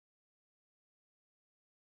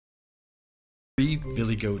Three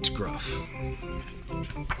Billy Goats Gruff.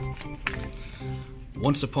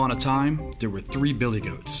 Once upon a time, there were three Billy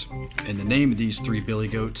Goats, and the name of these three Billy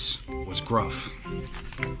Goats was Gruff.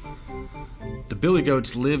 The Billy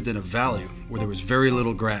Goats lived in a valley where there was very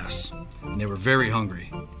little grass, and they were very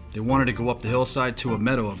hungry. They wanted to go up the hillside to a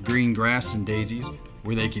meadow of green grass and daisies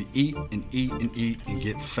where they could eat and eat and eat and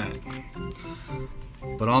get fat.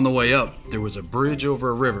 But on the way up, there was a bridge over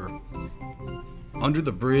a river. Under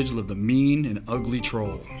the bridge lived a mean and ugly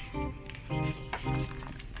troll.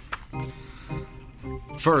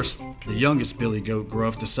 First, the youngest Billy Goat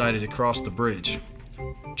Gruff decided to cross the bridge.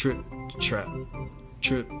 Trip, trap,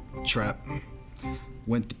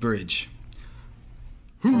 went the bridge.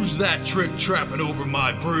 "Who's that trick trapping over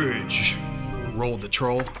my bridge?" rolled the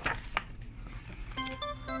troll.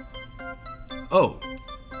 "Oh,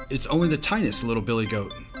 it's only the tiniest little Billy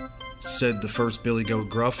Goat," said the first Billy Goat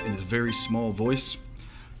Gruff in his very small voice.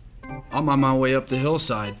 "I'm on my way up the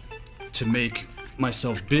hillside to make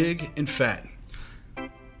myself big and fat."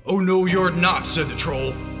 "Oh no, you're not," said the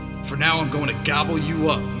troll. "For now I'm going to gobble you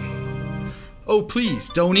up." "Oh please,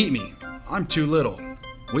 don't eat me. I'm too little.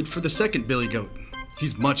 Wait for the second Billy Goat.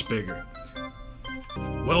 He's much bigger."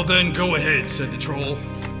 "Well then, go ahead," said the troll.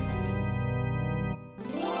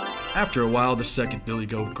 After a while, the second Billy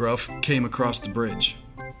Goat Gruff came across the bridge.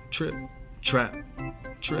 Trip, trap,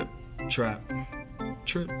 trip, trap,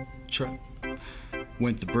 trip, trap,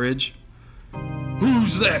 went the bridge.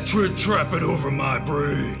 "Who's that trick trapping over my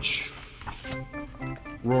bridge?"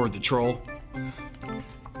 roared the troll.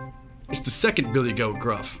 "It's the second Billy Goat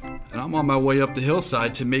Gruff, and I'm on my way up the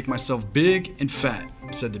hillside to make myself big and fat,"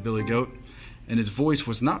 said the Billy Goat, and his voice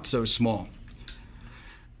was not so small.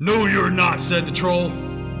 "No, you're not," said the troll.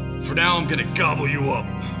 "For now I'm gonna gobble you up."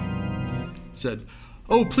 Said,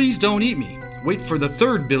 "Oh, please don't eat me. Wait for the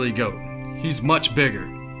third Billy Goat. He's much bigger."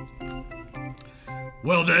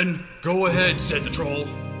 "Well then, go ahead," said the troll.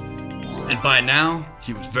 And by now,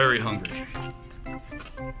 he was very hungry.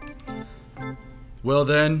 Well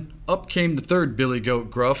then, up came the third Billy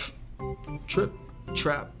Goat Gruff. Trip,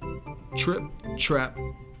 trap, trip, trap,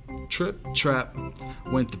 trip, trap,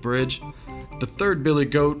 went the bridge. The third Billy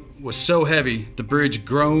Goat was so heavy, the bridge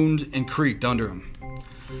groaned and creaked under him.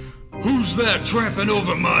 "Who's that tramping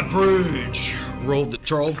over my bridge?" rolled the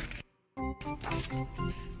troll.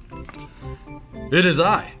 "It is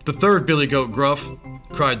I, the third Billy Goat Gruff,"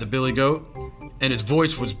 cried the Billy Goat, and his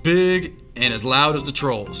voice was big and as loud as the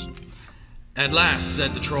troll's. "At last,"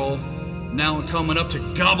 said the troll. "Now I'm coming up to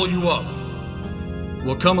gobble you up."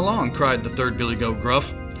 "Well, come along," cried the third Billy Goat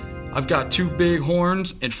Gruff. "I've got 2 big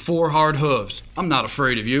horns and 4 hard hooves. I'm not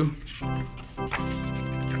afraid of you."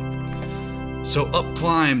 So up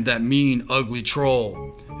climbed that mean, ugly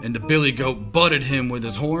troll, and the Billy Goat butted him with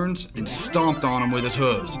his horns and stomped on him with his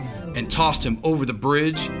hooves, and tossed him over the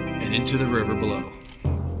bridge and into the river below.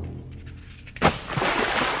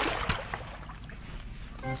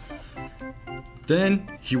 Then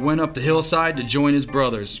he went up the hillside to join his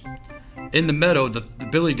brothers. In the meadow, the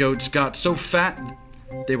Billy Goats got so fat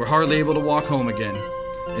they were hardly able to walk home again.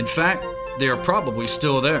 In fact, they are probably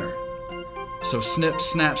still there. So snip,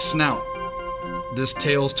 snap, snout, this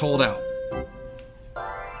tale's told out.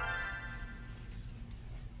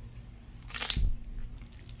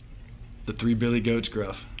 The three Billy Goats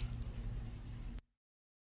Gruff.